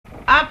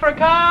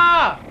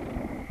Africa!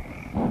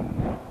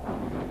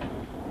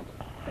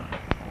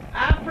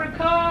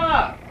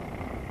 Africa!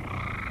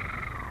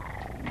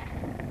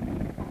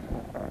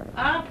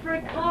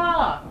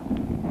 Africa!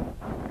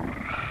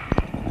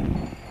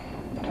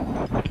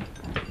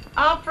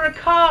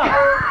 Africa!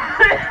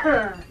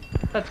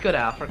 Let's go to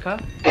Africa.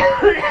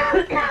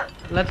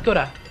 Let's go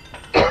to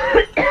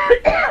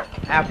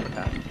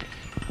Africa.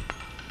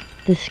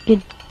 The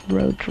Skid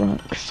Row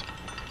drunks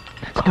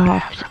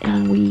coughed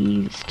and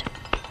wheezed.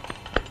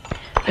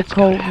 The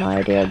cold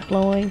night air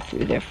blowing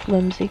through their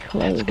flimsy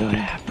clothing,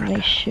 and they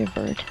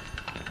shivered.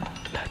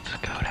 Let's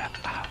go to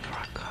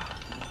Africa.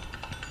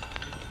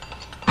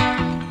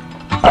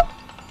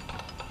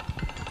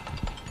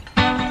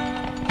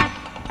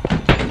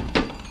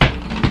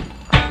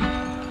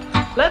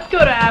 Let's go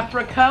to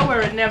Africa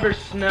where it never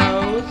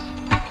snows.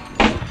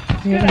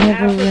 Let's go to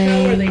Africa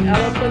where the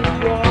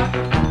elephants walk.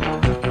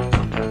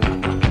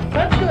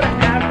 Let's go to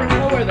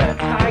Africa where the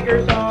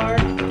tigers are.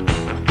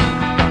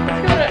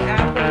 Let's go to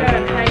Africa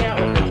and hang out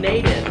with the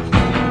natives.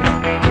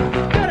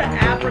 Let's go to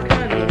Africa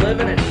and live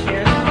in a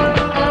tent.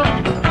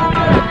 Let's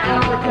go to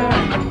Africa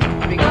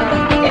and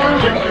become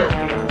warriors.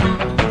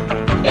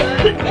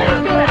 Let's go to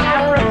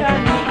Africa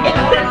and meet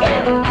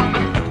Tarzan.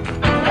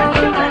 Let's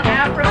go to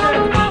Africa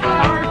and meet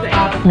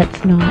Tarzan.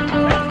 Let's not.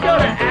 Let's go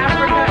to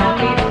Africa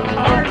and meet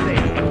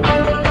Tarzan.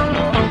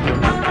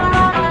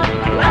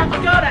 Let's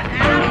go to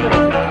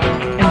Africa.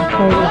 And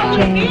play with What we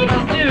Jane. need to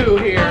do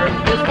here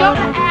is go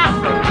to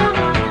Africa.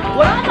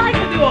 What I'd like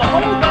to do a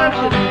whole bunch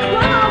is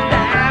run off to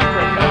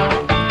Africa.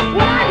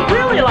 What I'd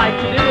really like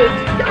to do is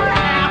go to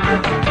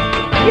Africa.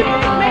 You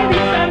think maybe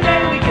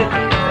someday we could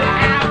go to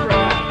Africa?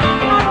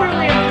 I'd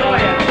really enjoy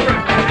a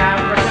trip to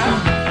Africa.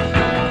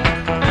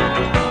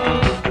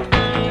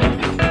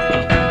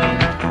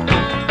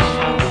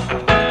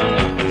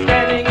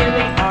 Standing in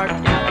the art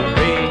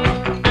gallery.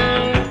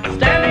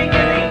 Standing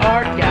in the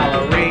art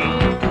gallery.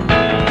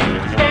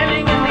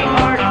 Standing in the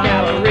art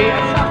gallery,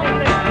 I saw him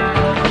there.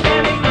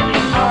 Standing in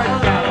the art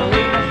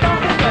gallery, I saw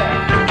him there.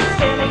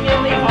 Standing in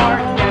the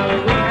art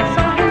gallery, I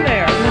saw him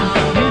there.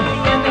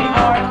 Standing in the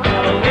art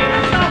gallery, I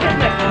saw him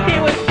there. He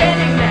was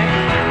standing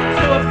next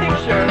to a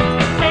picture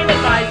painted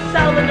by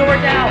Salvador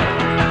Dali.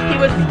 He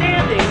was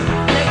standing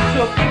next to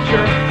a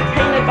picture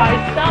painted by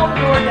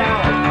Salvador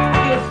Dali.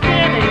 He was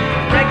standing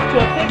next to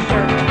a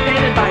picture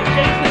painted by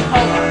Jason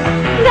Pollock.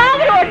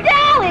 Salvador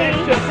Dali!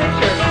 Next to a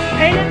picture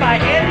painted by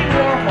Andy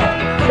Warhol.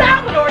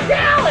 Salvador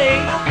Dali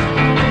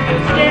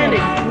is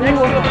standing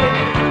next to a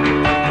picture.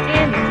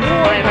 Andy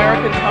My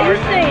American Warhol. You're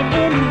Tarzan. saying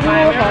Andy My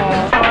American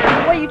Warhol. Tarzan.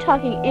 What are you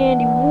talking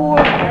Andy Warhol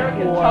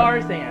American for?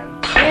 Tarzan.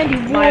 Andy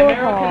My American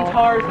Warhol.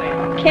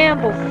 Tarzan.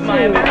 Campbell My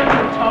Soup.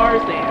 American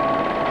Tarzan.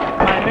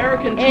 My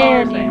American Andy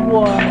Tarzan.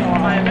 Warhol.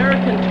 My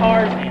American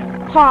Tarzan.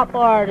 Pop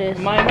artist.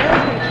 My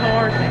American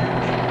Tarzan.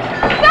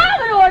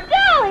 Salvador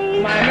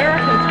Dali! My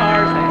American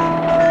Tarzan.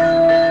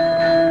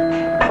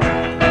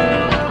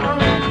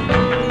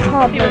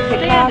 He Pablo was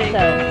standing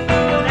Picasso.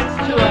 next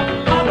to a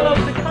Pablo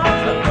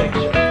Picasso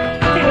picture.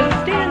 He was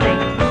standing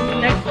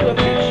next to a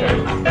picture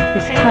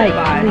His painted tight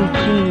by blue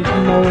jeans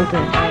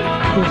molded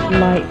his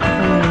light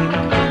frame.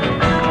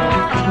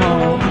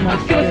 Tall, He was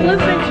muscular,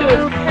 listening to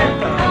his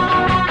headphones.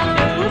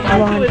 He was listening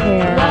blonde to his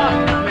hair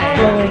Walkman.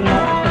 blowing up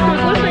He from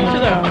was listening to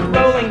the headphones.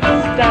 Rolling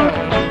Stones.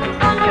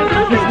 He was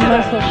His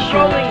listening to muscle the shirt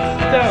Rolling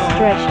Stones.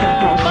 stretched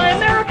across My his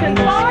American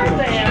muscles.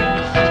 Tarzan.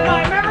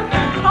 My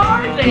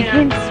American He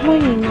came Tarzan.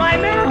 swinging My on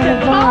American a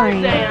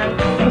vine Tarzan.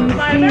 from the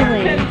My ceiling.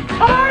 American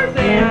Tarzan.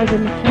 Landed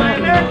in the My fountain.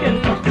 American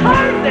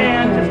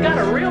Tarzan has got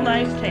a real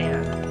nice tan.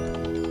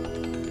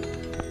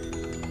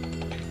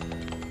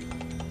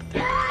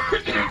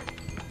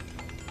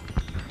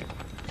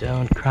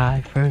 Don't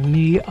cry for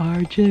me,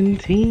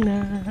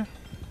 Argentina.